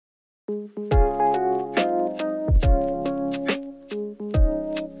Hi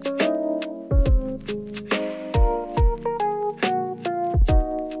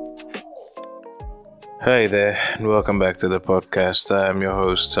there, and welcome back to the podcast. I'm your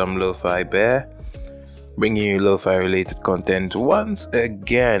host, Lofi Bear, bringing you lo-fi related content once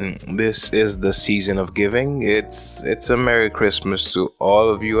again. This is the season of giving. It's a Merry Christmas to all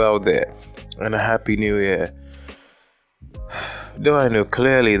of you out there, and a Happy New Year. Though I know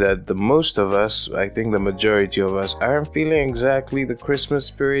clearly that the most of us, I think the majority of us, aren't feeling exactly the Christmas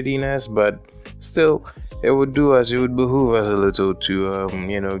spiritiness, but still, it would behoove us a little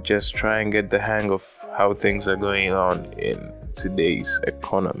to, just try and get the hang of how things are going on in today's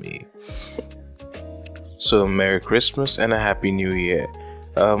economy. So, Merry Christmas and a Happy New Year.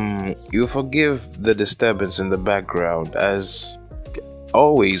 You'll forgive the disturbance in the background, as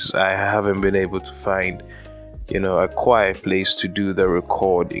always, I haven't been able to find a quiet place to do the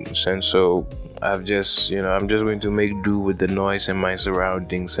recordings, and so I'm just going to make do with the noise in my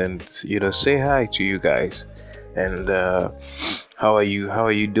surroundings and say hi to you guys. And how are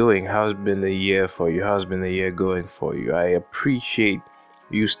you doing? How's been the year for you? How's been the year going for you? I appreciate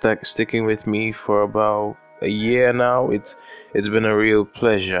you sticking with me for about a year now. It's been a real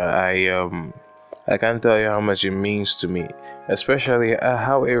pleasure. I can't tell you how much it means to me, especially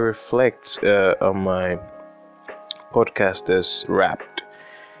how it reflects on my podcasters wrapped.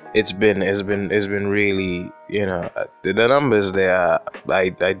 It's been really, the numbers there. I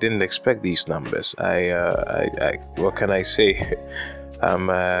didn't expect these numbers. I what can I say? I'm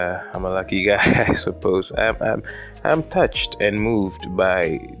a lucky guy, I suppose. I'm touched and moved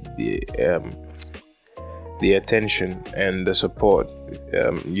by the attention and the support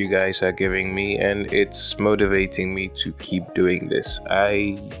you guys are giving me, and it's motivating me to keep doing this.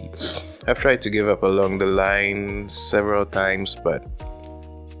 I've tried to give up along the line several times, but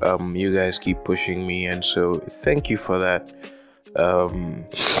you guys keep pushing me, and so thank you for that.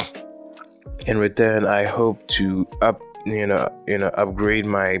 In return, I hope to upgrade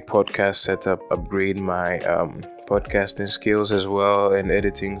my podcast setup, upgrade my podcasting skills as well, and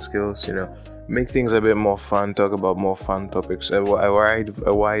editing skills. Make things a bit more fun, talk about more fun topics, a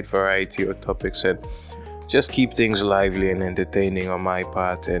wide variety of topics, and just keep things lively and entertaining on my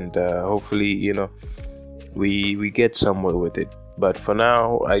part, and hopefully we get somewhere with it. But for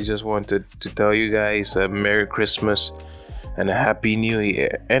now, I just wanted to tell you guys a Merry Christmas and a Happy New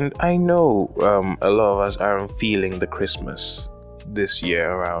Year. And I know a lot of us aren't feeling the Christmas this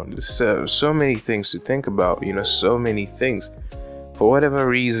year around. So many things to think about, so many things. For whatever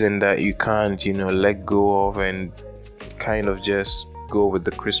reason that you can't, let go of and kind of just go with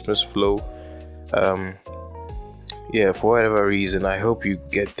the Christmas flow. For whatever reason, I hope you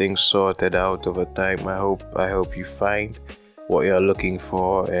get things sorted out over time. I hope you find what you're looking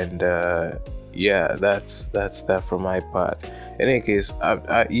for, and that's that from my part. In any case,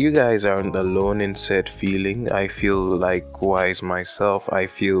 you guys aren't alone in said feeling. I feel likewise myself. I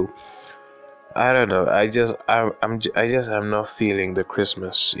don't know. I'm not feeling the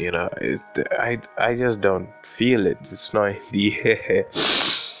Christmas. I just don't feel it. It's not in the air.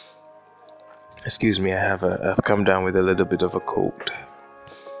 Excuse me. I've come down with a little bit of a cold,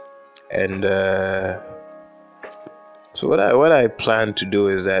 and so what I plan to do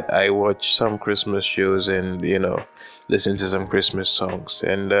is that I watch some Christmas shows and listen to some Christmas songs,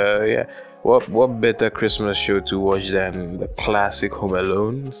 and what better Christmas show to watch than the classic Home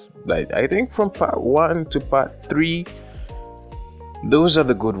Alone? Like, I think from part 1 to part 3, those are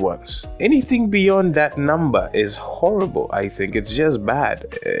the good ones. Anything beyond that number is horrible. I think it's just bad.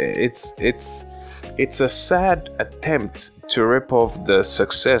 It's a sad attempt to rip off the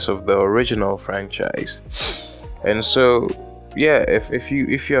success of the original franchise. And so,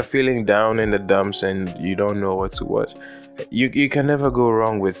 if you're feeling down in the dumps and you don't know what to watch, you can never go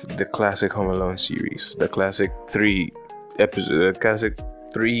wrong with the classic Home Alone series, the classic 3 episodes, the classic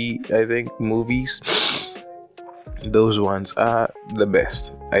 3 I think movies. Those ones are the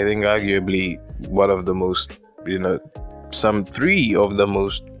best. I think arguably one of the most, some 3 of the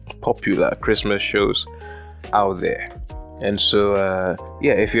most popular Christmas shows out there. And so,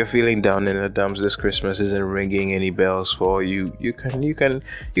 if you're feeling down in the dumps, this Christmas isn't ringing any bells for you. You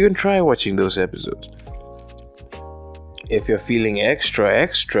can try watching those episodes. If you're feeling extra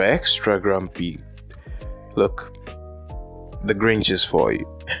grumpy, look, the Grinch is for you.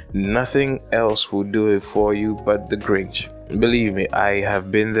 Nothing else will do it for you but the Grinch. Believe me, I have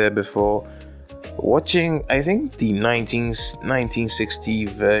been there before. Watching, I think, the 1960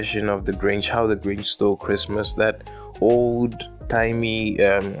 version of the Grinch, How the Grinch Stole Christmas, that old-timey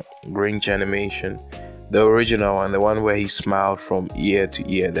Grinch animation. the original one, the one where he smiled from ear to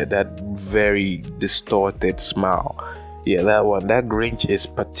ear, that very distorted smile. Yeah, that one. That Grinch is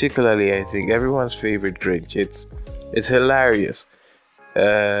particularly, I think, everyone's favorite Grinch. It's hilarious.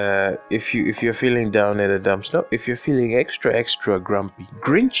 If you're feeling down in the dumps, no, if you're feeling extra grumpy,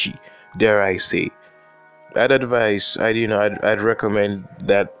 Grinchy, dare I say, I'd recommend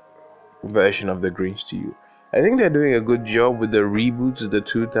that version of the Grinch to you. I think they're doing a good job with the reboots, the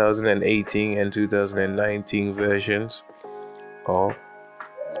 2018 and 2019 versions, or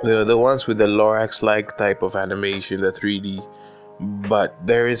the ones with the Lorax-like type of animation, the 3D. But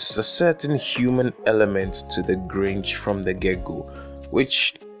there is a certain human element to the Grinch from the get-go,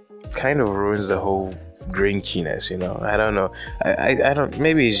 which kind of ruins the whole Grinchiness, I don't know. I don't,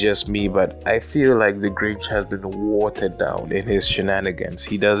 maybe it's just me, but I feel like the Grinch has been watered down in his shenanigans.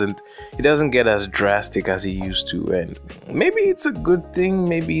 He doesn't get as drastic as he used to, and maybe it's a good thing,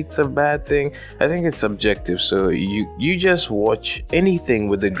 maybe it's a bad thing. I think it's subjective. So you just watch anything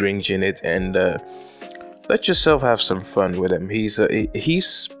with the Grinch in it and let yourself have some fun with him. He's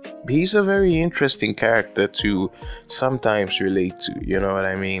a very interesting character to sometimes relate to, you know what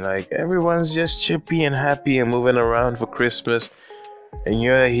I mean? Like, everyone's just chippy and happy and moving around for Christmas, and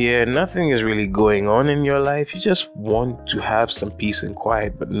you're here, nothing is really going on in your life. You just want to have some peace and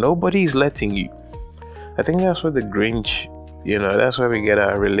quiet, but nobody's letting you. I think that's what the Grinch, that's why we get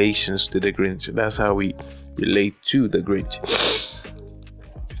our relations to the Grinch. That's how we relate to the Grinch.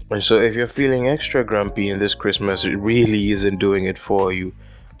 And so if you're feeling extra grumpy in this Christmas, it really isn't doing it for you.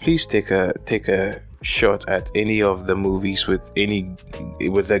 Please take a shot at any of the movies with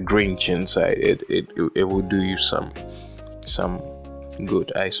a Grinch inside. It will do you some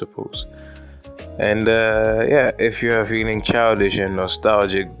good, I suppose. And if you are feeling childish and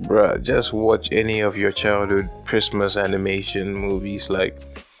nostalgic, bruh, just watch any of your childhood Christmas animation movies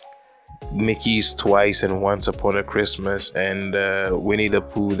like Mickey's Twice and Once Upon a Christmas, and Winnie the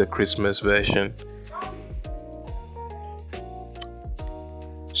Pooh, the Christmas version.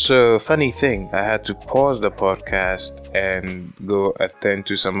 So, funny thing, I had to pause the podcast and go attend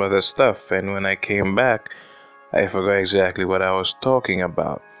to some other stuff, and when I came back, I forgot exactly what I was talking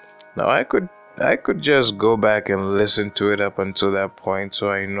about. Now, I could just go back and listen to it up until that point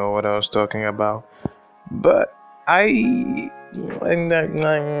so I know what I was talking about, but I'm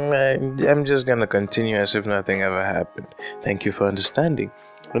just gonna continue as if nothing ever happened. Thank you for understanding.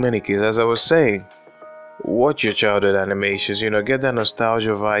 In any case, as I was saying, watch your childhood animations, get that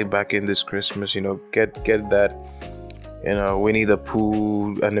nostalgia vibe back in this Christmas, get that, Winnie the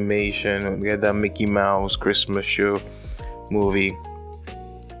Pooh animation, get that Mickey Mouse Christmas show movie.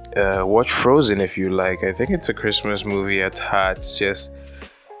 Watch Frozen if you like. I think it's a Christmas movie at heart, just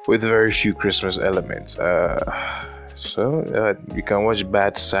with very few Christmas elements. So you can watch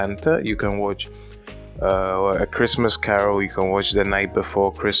Bad Santa, you can watch A Christmas Carol, you can watch The Night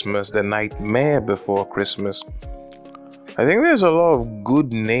Before Christmas, The Nightmare Before Christmas. I think there's a lot of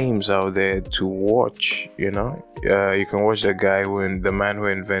good names out there to watch, you can watch the man who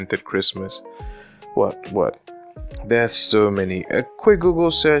invented Christmas. What? There's so many. A quick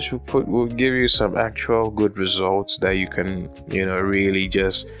Google search will give you some actual good results that you can, really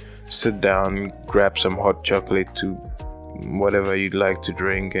just sit down, grab some hot chocolate to whatever you'd like to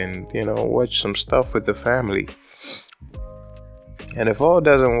drink, and watch some stuff with the family. And if all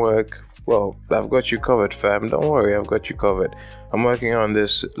doesn't work, well, I've got you covered, fam. Don't worry, I've got you covered. I'm working on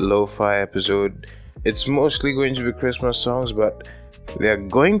this lo-fi episode. It's mostly going to be Christmas songs, but they're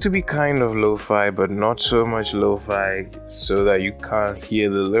going to be kind of lo-fi, but not so much lo-fi so that you can't hear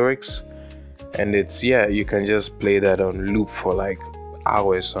the lyrics. And you can just play that on loop for like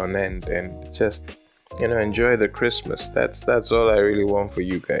hours on end and just enjoy the Christmas. That's all I really want for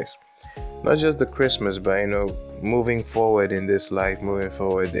you guys. Not just the Christmas, but moving forward in this life, moving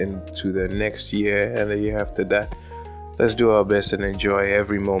forward into the next year and the year after that. Let's do our best and enjoy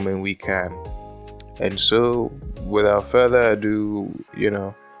every moment we can. And so, without further ado,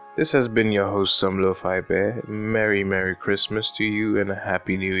 this has been your host, Some Lo-Fi Bear. Merry Christmas to you and a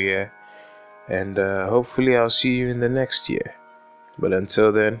Happy New Year. And hopefully I'll see you in the next year. But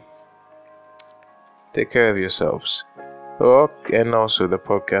until then, take care of yourselves. Oh, and also the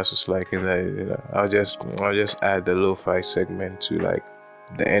podcast is like in the, I'll just add the lo-fi segment to like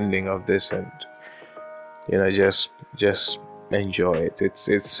the ending of this, and just enjoy it.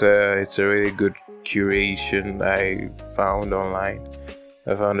 It's a really good curation I found online.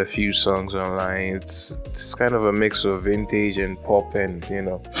 I found a few songs online. It's kind of a mix of vintage and pop and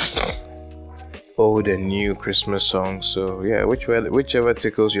old and new Christmas songs. So yeah, whichever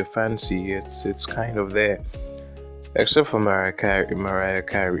tickles your fancy, it's kind of there. Except for Mariah Carey. Mariah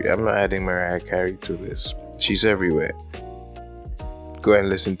Carey. I'm not adding Mariah Carey to this. She's everywhere. Go and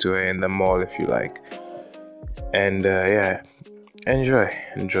listen to her in the mall if you like. And yeah, enjoy.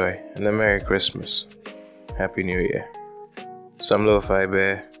 And a Merry Christmas. Happy New Year. Some Lofi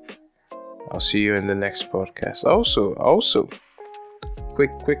Bear. I'll see you in the next podcast. Also, quick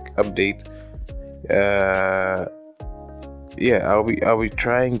update. Yeah, I'll be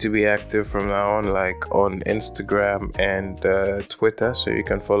trying to be active from now on, like on Instagram and Twitter, so you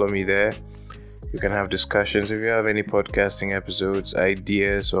can follow me there. You can have discussions. If you have any podcasting episodes,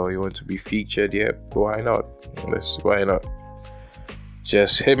 ideas, or you want to be featured, yeah, why not? Why not?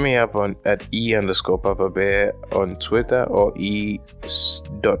 Just hit me up at _Papa Bear on Twitter or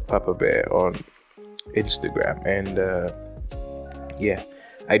e.Papa Bear on Instagram. And yeah,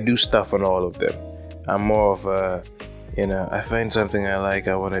 I do stuff on all of them. I'm more of a, I find something I like,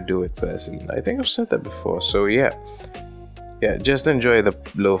 I want to do it person. I think I've said that before. So yeah, just enjoy the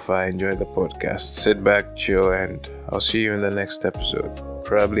lo-fi, enjoy the podcast. Sit back, chill, and I'll see you in the next episode.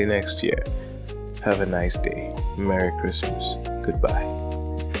 Probably next year. Have a nice day. Merry Christmas. Goodbye.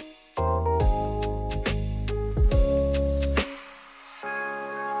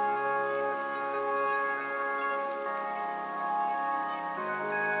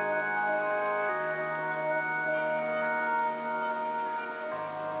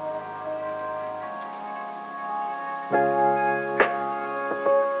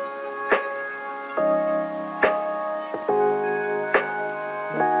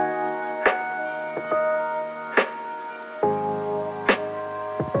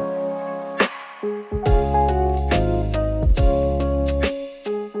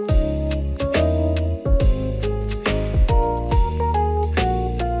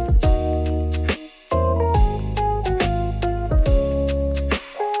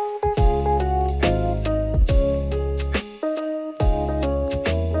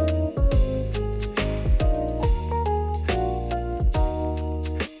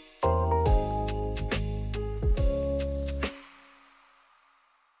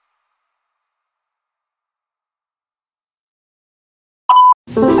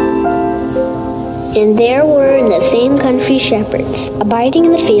 And there were in the same country shepherds, abiding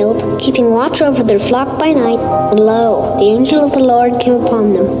in the field, keeping watch over their flock by night. And lo, the angel of the Lord came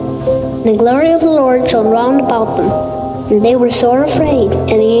upon them, and the glory of the Lord shone round about them. And they were sore afraid.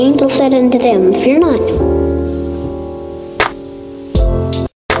 And the angel said unto them, Fear not.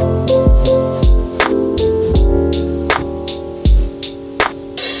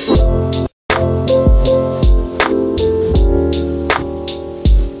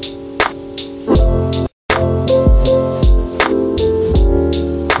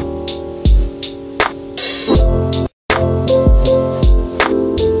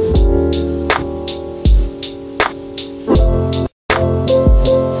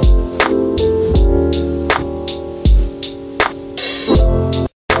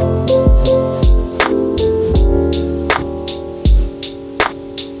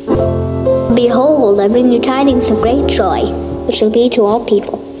 Behold, I bring you tidings of great joy, which shall be to all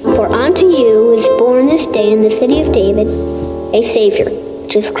people. For unto you is born this day in the city of David a Savior,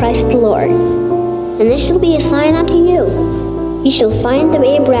 which is Christ the Lord. And this shall be a sign unto you. You shall find the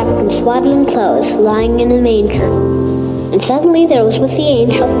babe wrapped in swaddling clothes, lying in a manger. And suddenly there was with the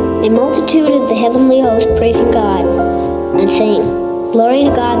angel a multitude of the heavenly host praising God, and saying, Glory to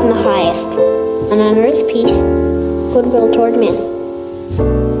God in the highest, and on earth peace, goodwill toward men.